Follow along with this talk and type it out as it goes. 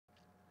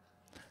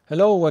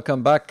Hello,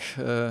 welcome back.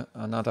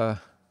 Another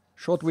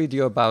short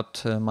video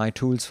about my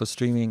tools for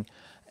streaming,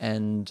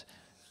 and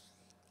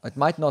it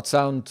might not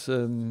sound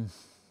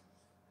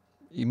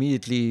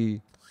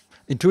immediately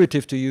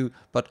intuitive to you,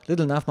 but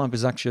Little Navmap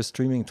is actually a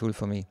streaming tool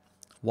for me.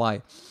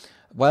 Why?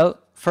 Well,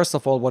 first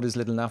of all, what is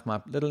Little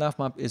Navmap? Little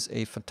Navmap is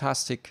a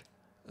fantastic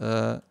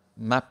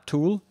map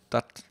tool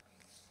that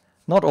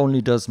not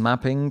only does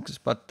mappings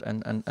but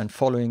and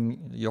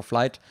following your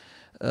flight,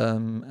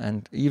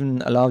 and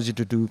even allows you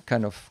to do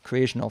kind of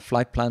creation of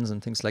flight plans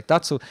and things like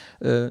that. So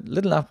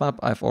Little Navmap,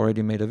 I've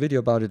already made a video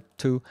about it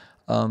too,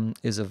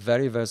 is a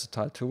very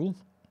versatile tool.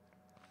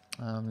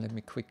 Let me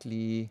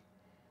quickly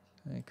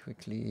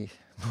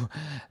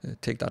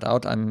take that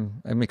out.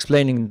 I'm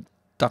explaining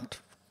that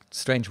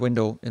strange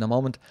window in a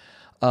moment.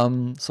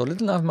 So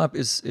Little Navmap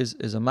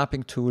is a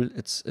mapping tool.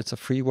 It's a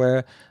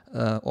freeware,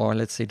 or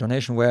let's say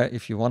donationware.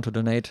 If you want to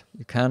donate,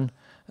 you can.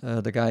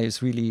 The guy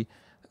has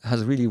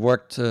really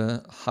worked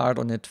hard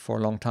on it for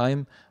a long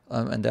time,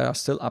 and there are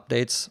still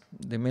updates.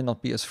 They may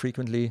not be as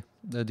frequently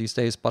these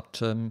days,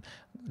 but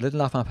Little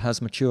Navmap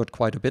has matured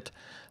quite a bit.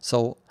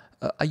 So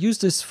I use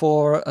this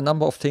for a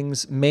number of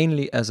things,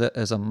 mainly as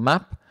a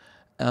map,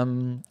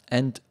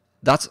 and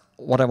that's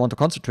what I want to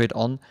concentrate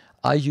on.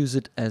 I use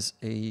it as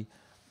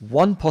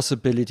one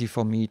possibility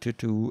for me to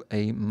do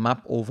a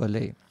map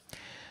overlay.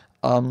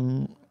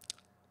 You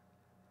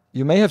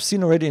may have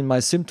seen already in my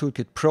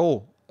SimToolkit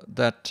Pro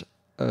that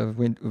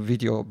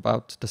video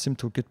about the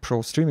SimToolkit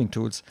Pro streaming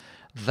tools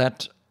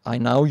that I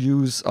now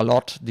use a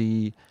lot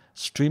the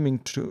streaming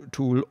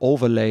tool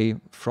overlay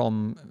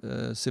from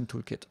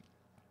SimToolkit,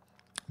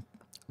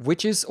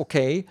 which is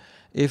okay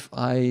if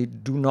I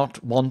do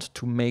not want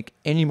to make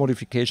any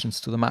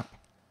modifications to the map.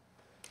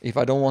 If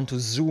I don't want to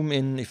zoom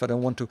in, if I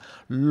don't want to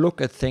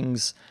look at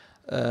things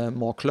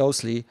more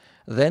closely,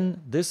 then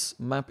this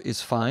map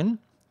is fine,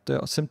 the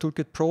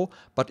SimToolkit Pro.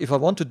 But if I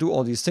want to do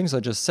all these things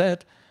I just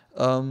said,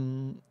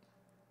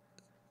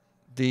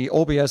 the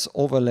OBS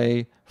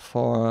overlay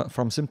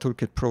from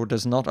SimToolkit Pro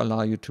does not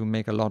allow you to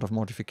make a lot of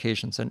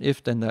modifications. And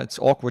if then that's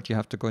awkward, you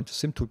have to go into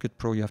SimToolkit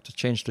Pro, you have to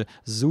change the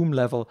zoom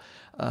level,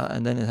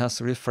 and then it has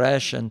to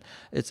refresh, and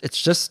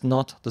it's just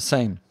not the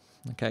same.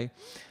 Okay,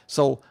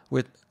 so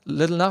with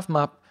Little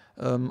Navmap,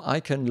 I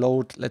can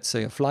load, let's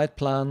say, a flight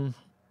plan.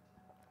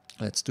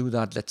 Let's do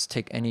that. Let's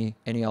take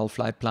any old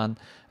flight plan.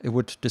 It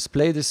would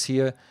display this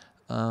here.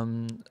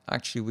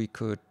 Actually, we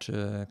could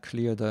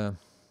clear the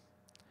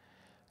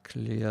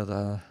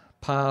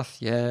path.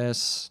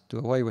 Yes, do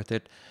away with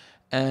it.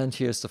 And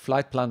here's the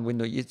flight plan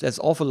window. There's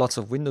awful lots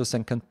of windows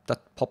that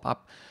pop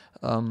up.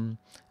 And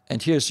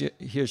here's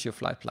your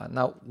flight plan.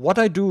 Now, what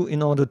I do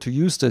in order to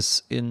use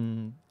this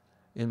in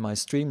my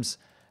streams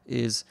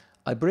is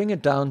I bring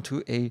it down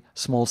to a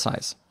small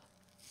size.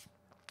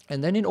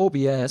 And then in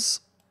OBS,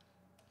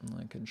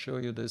 I can show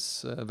you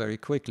this very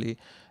quickly.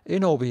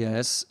 In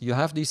OBS, you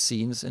have these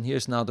scenes, and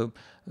here's now the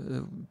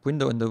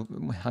window in the,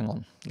 hang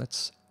on,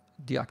 let's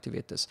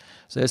deactivate this.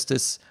 So there's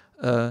this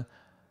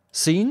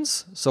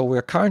scenes. So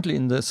we're currently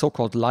in the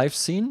so-called live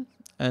scene,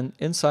 and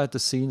inside the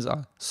scenes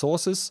are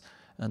sources,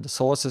 and the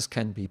sources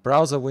can be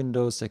browser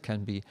windows, they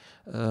can be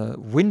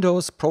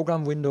windows,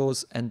 program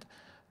windows, and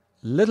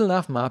Little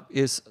Navmap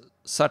is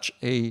such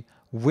a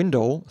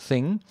window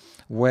thing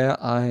where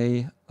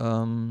I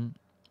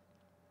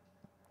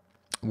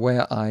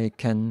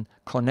can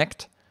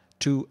connect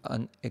to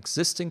an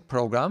existing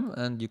program,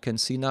 and you can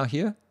see now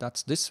here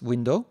that's this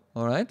window,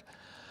 all right,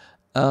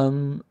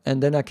 and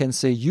then I can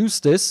say use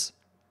this,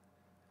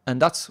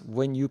 and that's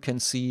when you can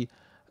see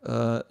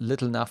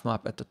Little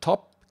Navmap at the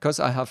top, because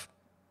I have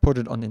put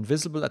it on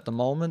invisible at the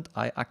moment.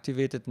 I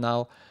activate it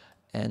now,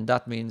 and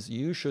that means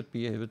you should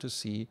be able to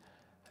see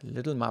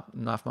Little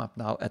Navmap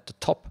now at the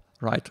top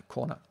right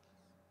corner.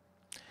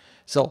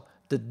 So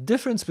the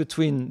difference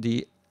between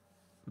the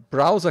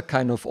browser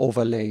kind of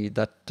overlay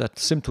that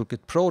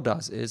SimToolkit Pro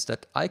does is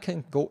that I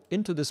can go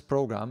into this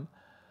program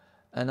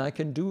and I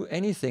can do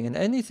anything, and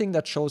anything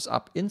that shows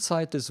up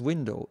inside this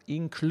window,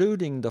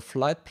 including the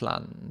flight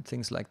plan,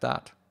 things like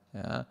that.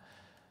 Yeah.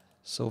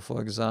 So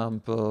for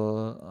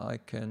example, I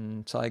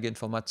can zeige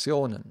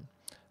Informationen.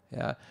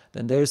 Yeah.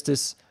 Then there's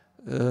this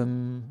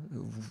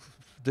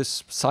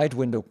this side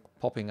window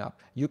popping up.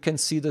 You can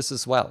see this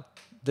as well.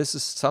 This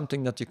is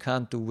something that you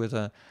can't do with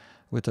a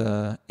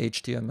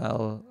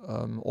HTML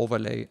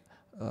overlay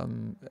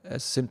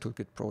as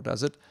SimToolkit Pro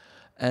does it.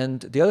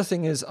 And the other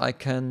thing is I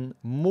can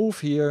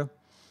move here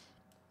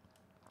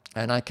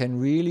and I can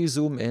really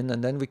zoom in,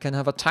 and then we can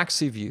have a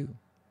taxi view.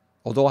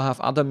 Although I have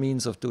other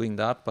means of doing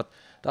that, but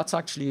that's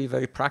actually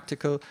very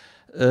practical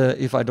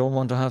if I don't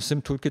want to have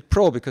SimToolkit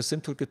Pro, because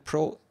SimToolkit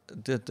Pro,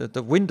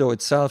 the window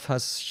itself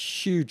has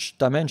huge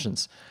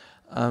dimensions.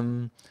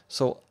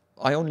 So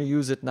I only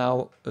use it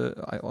now.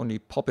 I only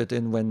pop it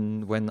in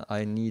when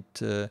I need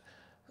to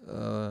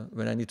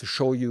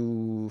show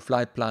you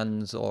flight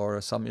plans or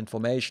some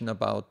information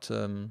about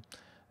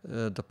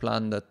the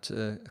plan that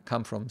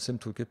come from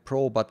SimToolkit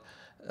Pro. But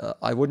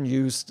I wouldn't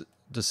use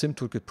the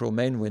SimToolkit Pro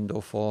main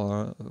window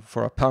for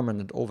a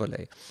permanent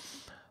overlay.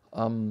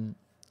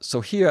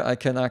 So here I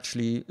can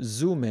actually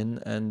zoom in,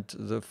 and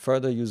the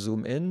further you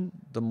zoom in,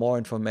 the more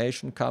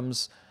information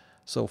comes.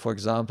 So for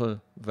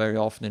example, very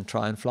often in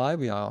Try and Fly,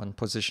 we are on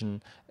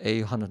position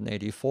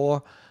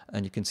A184,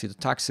 and you can see the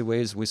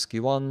taxiways, Whiskey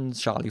 1,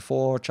 Charlie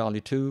 4,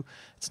 Charlie 2.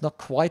 It's not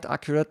quite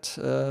accurate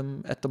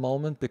at the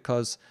moment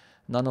because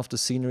none of the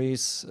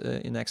sceneries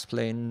in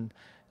Explain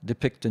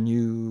depict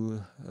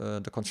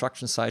the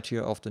construction site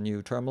here of the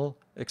new terminal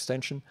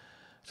extension.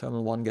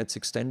 Terminal 1 gets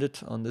extended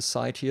on this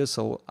side here,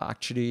 so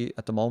actually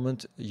at the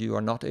moment you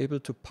are not able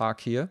to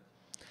park here.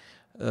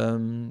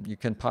 You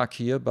can park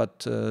here,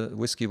 but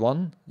Whiskey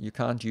 1, you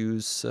can't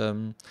use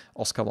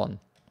Oscar 1,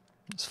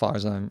 as far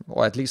as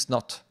or at least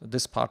not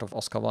this part of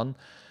Oscar 1.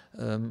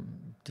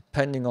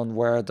 Depending on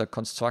where the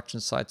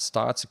construction site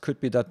starts, it could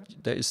be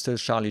that there is still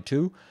Charlie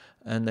 2,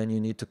 and then you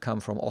need to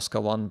come from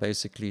Oscar 1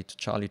 basically to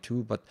Charlie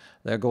 2, but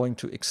they're going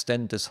to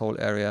extend this whole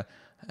area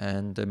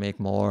and make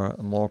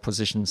more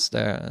positions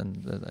there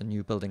and a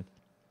new building.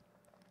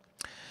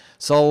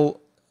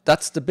 So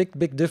that's the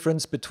big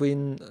difference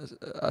between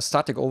a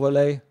static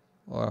overlay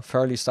or a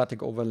fairly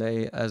static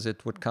overlay as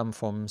it would come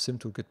from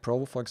SimToolkit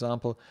Pro, for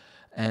example,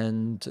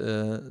 and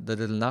the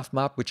little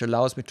Navmap, which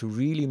allows me to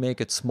really make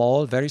it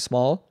small, very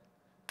small.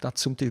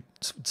 That's SimToolkit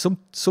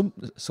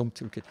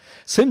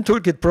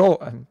Pro.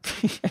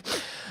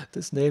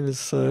 This name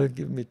is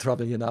giving me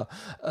trouble here now.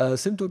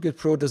 SimToolkit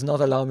Pro does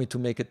not allow me to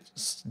make it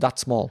that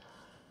small.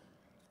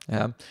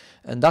 And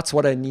that's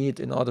what I need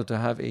in order to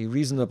have a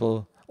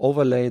reasonable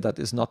overlay that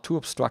is not too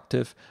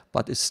obstructive,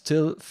 but is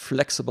still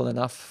flexible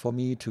enough for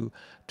me to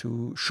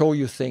show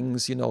you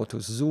things, to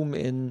zoom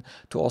in,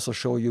 to also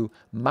show you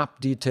map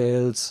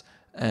details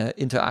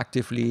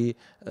interactively.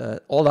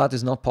 All that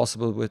is not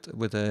possible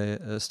with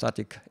a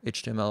static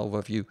HTML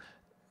overview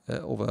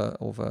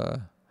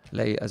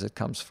overlay as it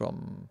comes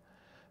from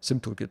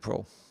SimToolkit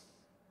Pro.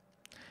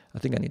 I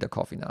think I need a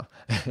coffee now.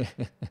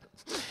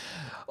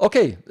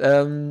 Okay,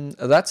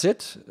 that's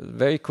it.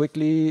 Very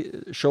quickly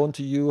shown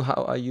to you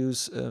how I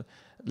use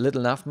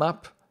little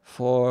Navmap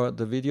for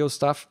the video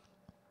stuff.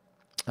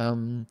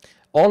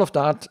 All of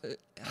that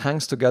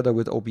hangs together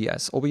with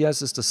OBS.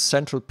 OBS is the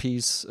central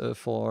piece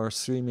for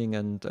streaming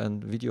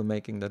and video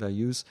making that I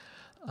use.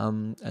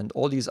 And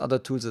all these other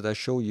tools that I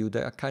show you,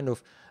 they are kind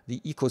of the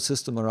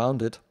ecosystem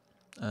around it.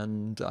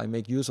 And I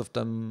make use of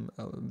them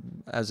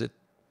as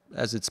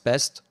it's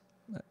best.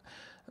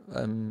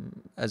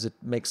 As it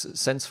makes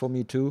sense for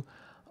me too,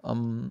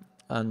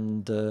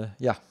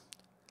 yeah,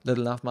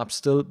 little Navmap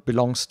still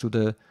belongs to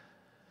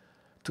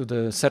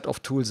the set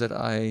of tools that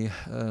I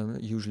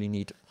usually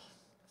need.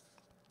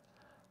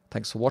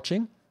 Thanks for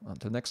watching.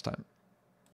 Until next time.